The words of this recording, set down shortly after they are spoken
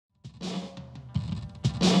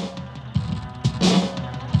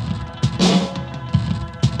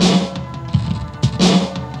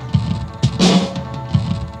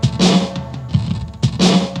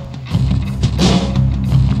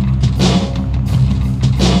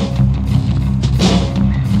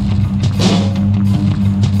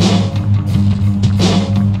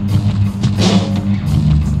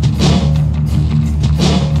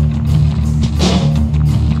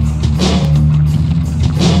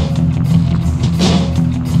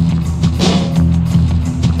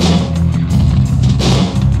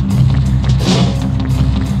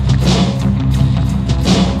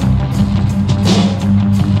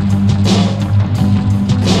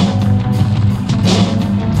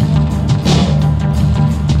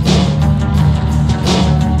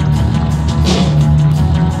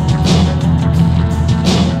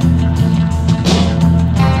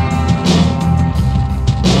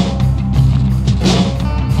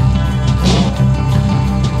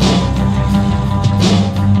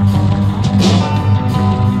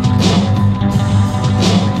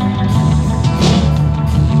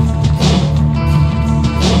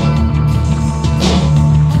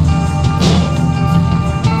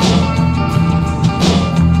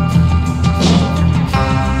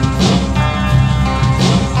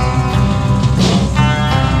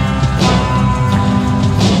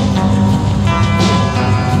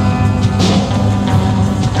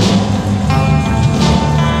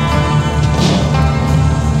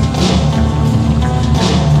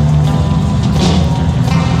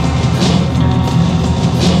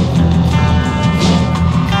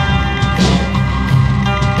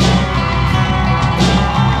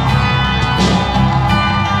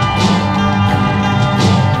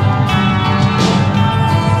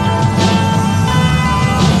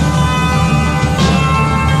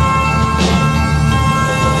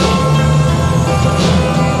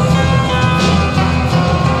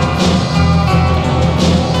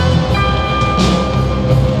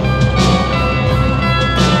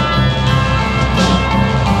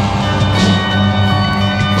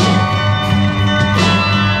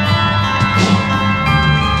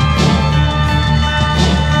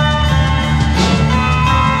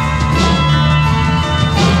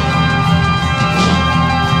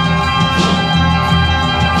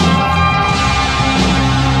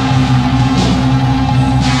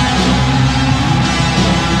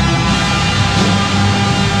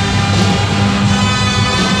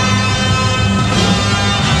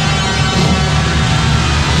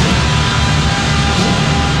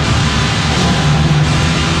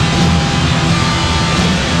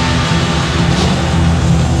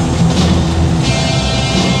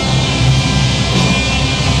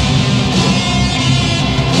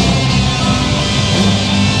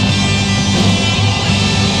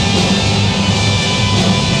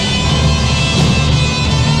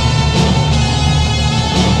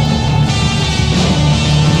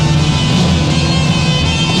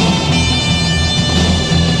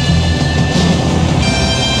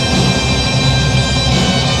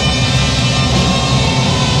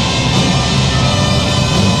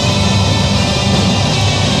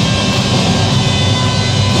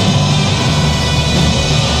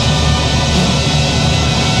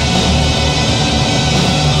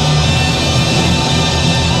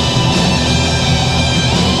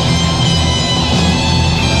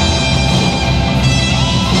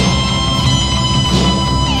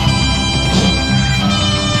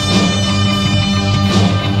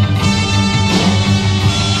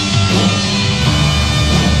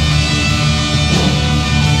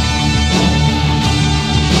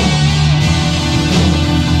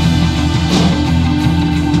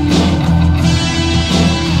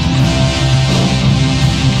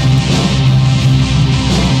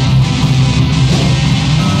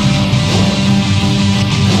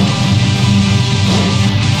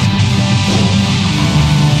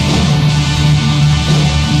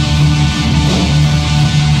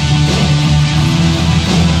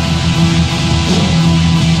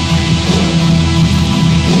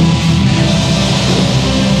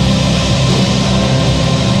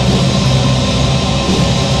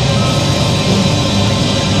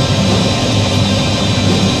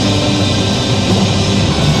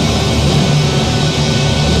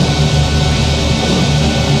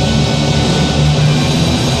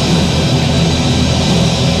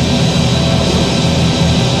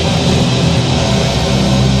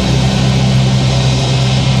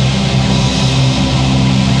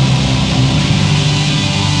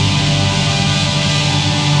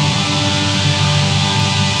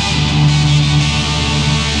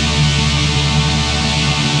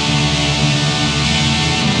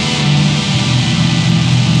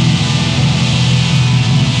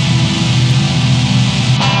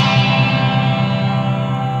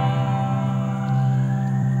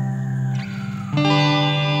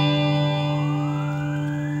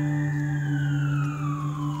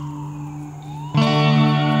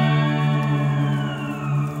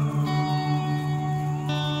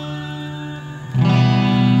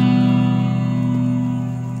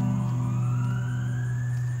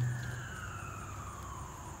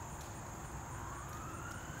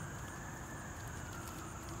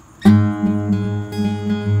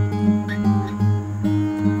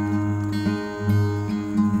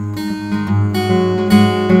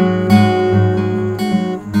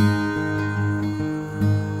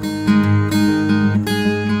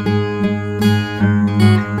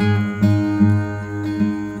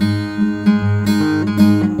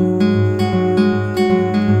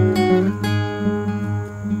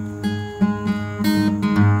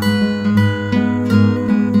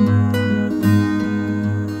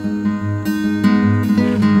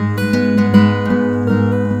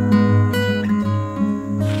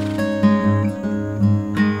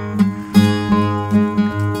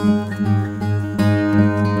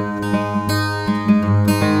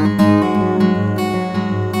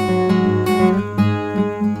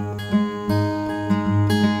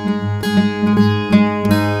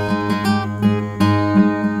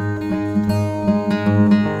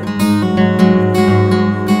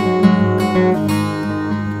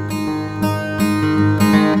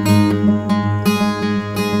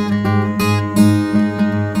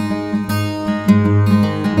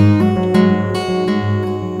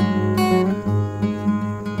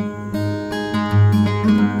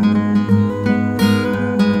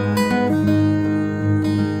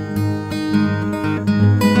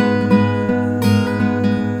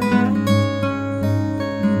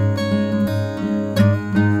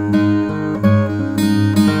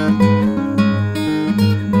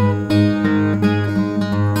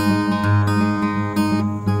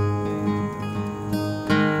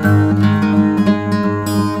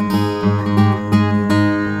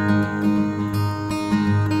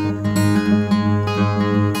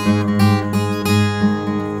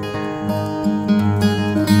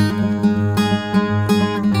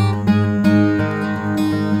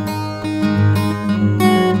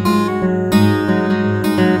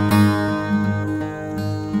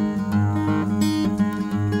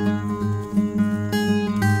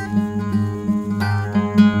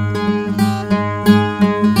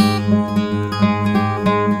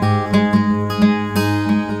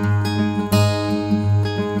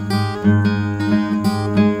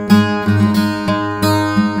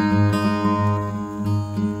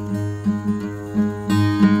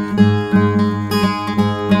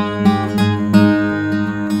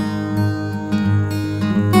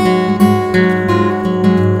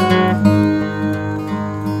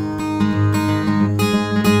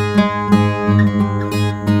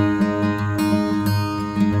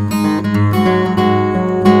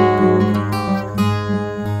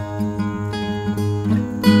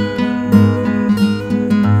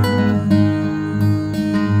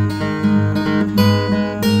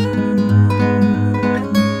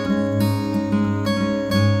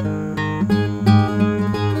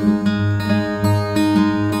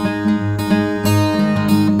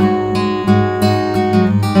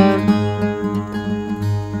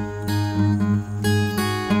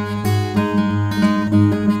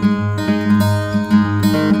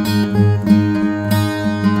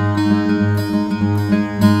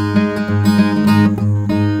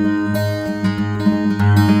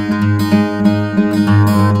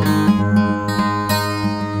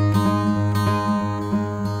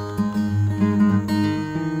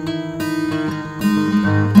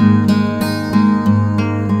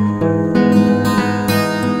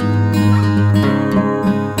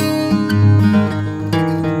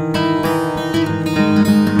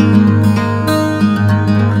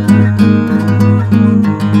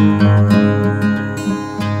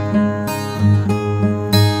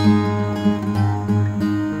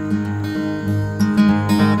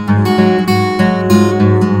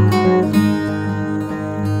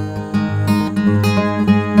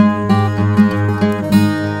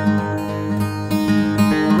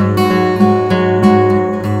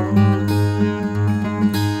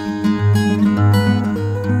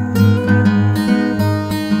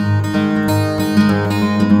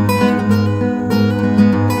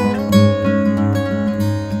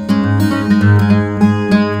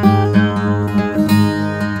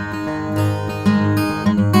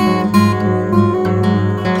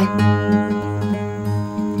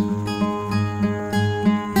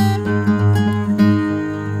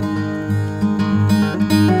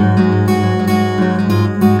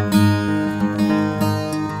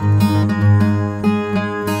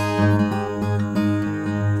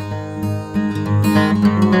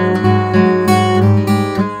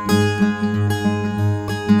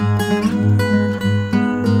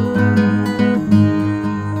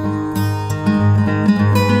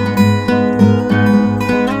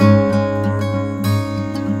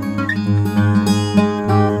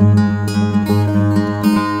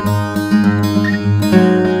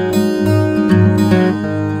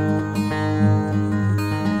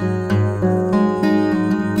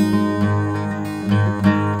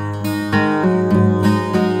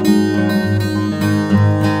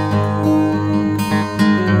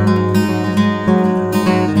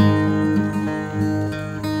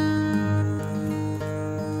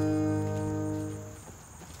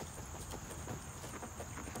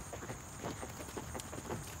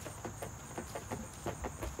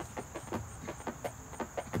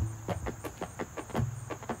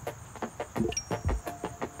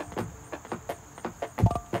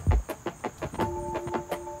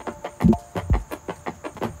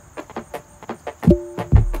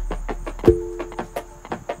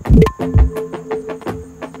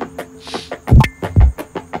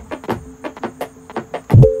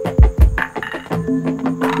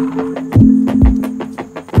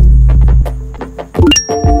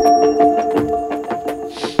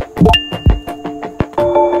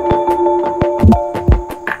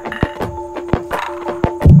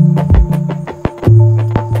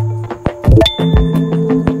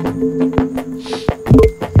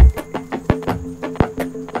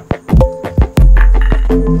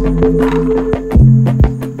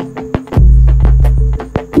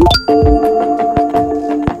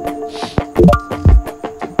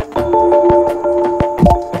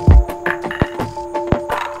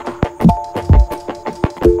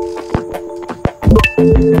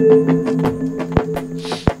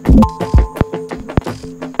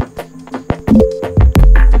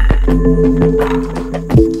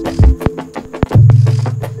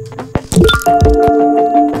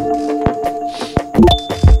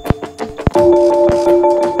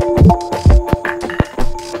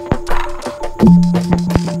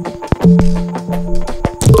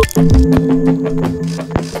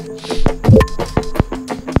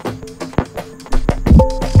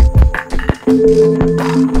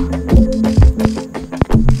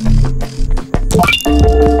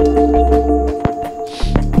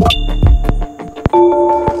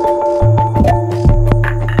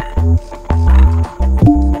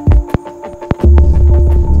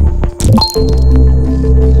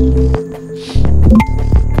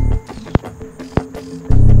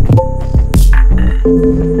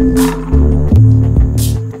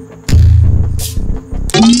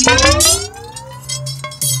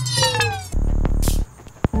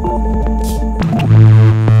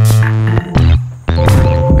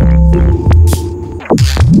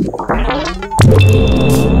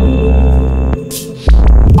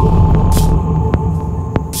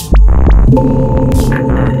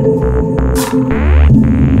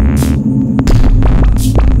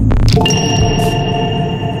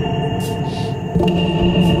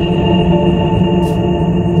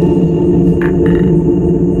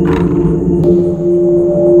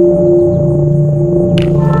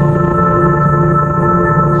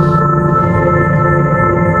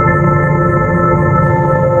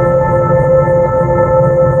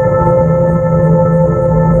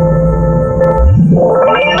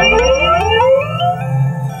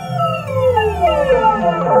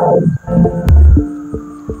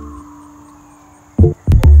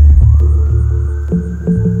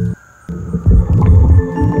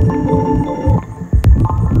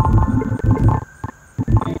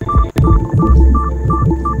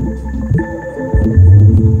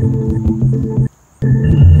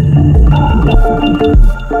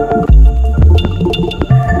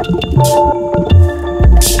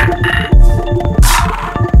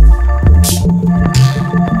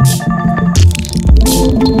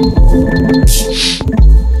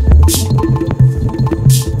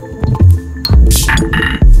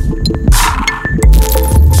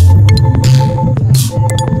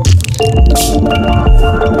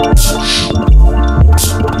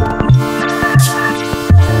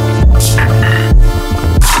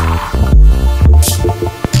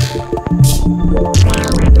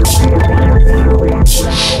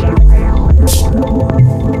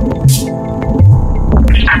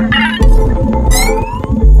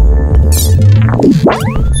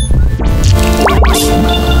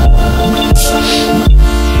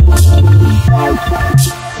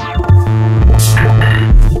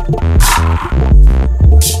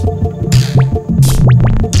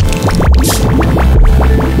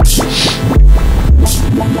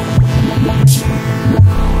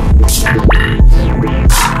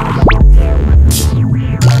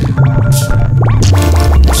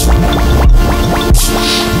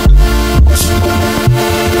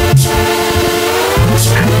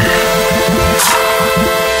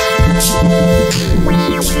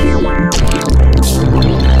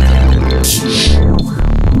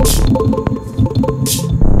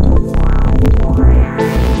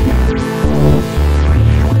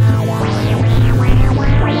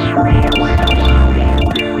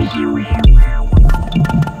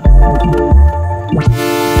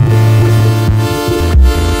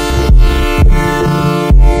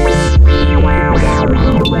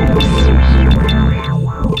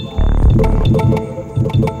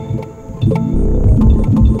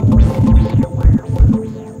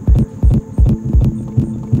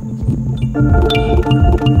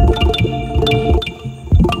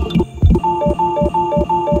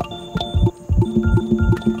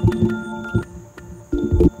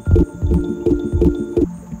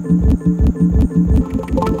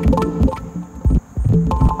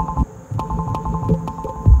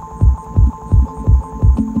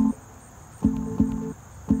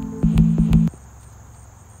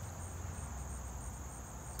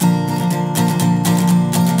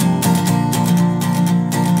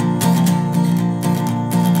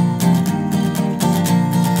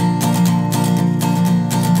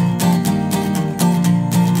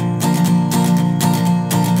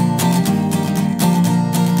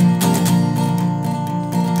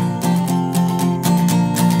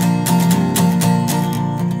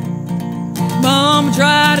Mama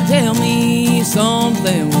tried to tell me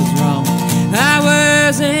something was wrong. I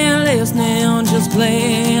wasn't listening, just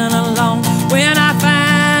playing along. When I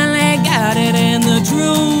finally got it and the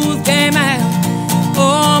truth came out,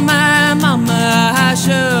 oh my mama, I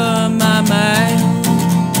shut my mouth.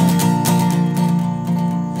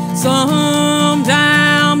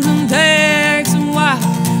 Sometimes it takes a while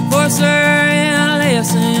for certain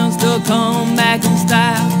lessons to come back in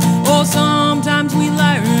style. Oh, sometimes we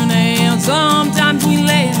learn and sometimes we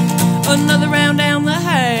laugh. Another round down the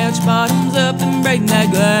hatch, bottoms up and break that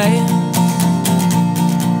glass.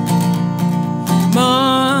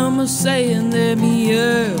 Mama saying there be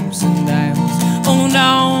ups and downs. Oh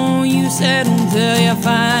no, you said until you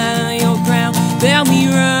find your crown. There'll be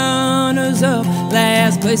runners up,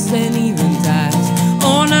 last place and even ties.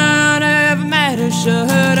 Oh, none of it matters,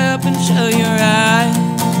 shut up and shut your eyes.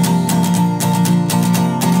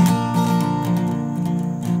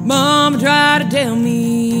 Mama tried to tell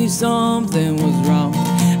me something was wrong.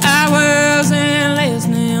 I wasn't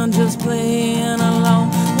listening, just playing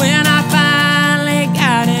along. When I finally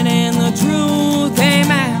got it and the truth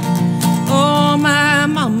came out, oh my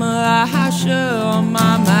mama, I shut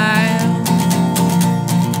my mouth.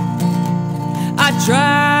 I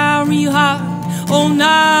try real hard, oh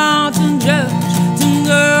not to judge, to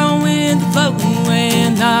go with the flow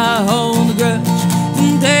and not hold the grudge,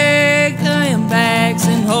 to take the impacts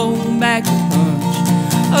and hold back the punch.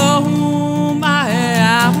 Oh my,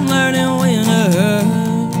 I'm learning when to hush.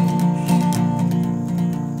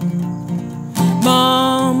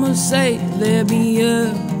 Mama say there be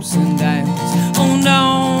ups and downs. Oh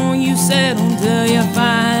no, you said until you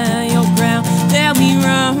find your crown. There'll be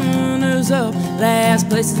runners up, last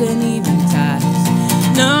places and even ties.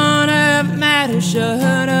 None of it matters,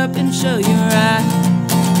 shut up and shut your eyes.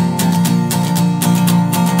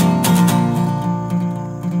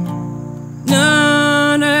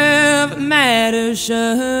 None of it matters,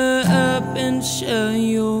 shut up and shut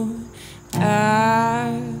your eyes.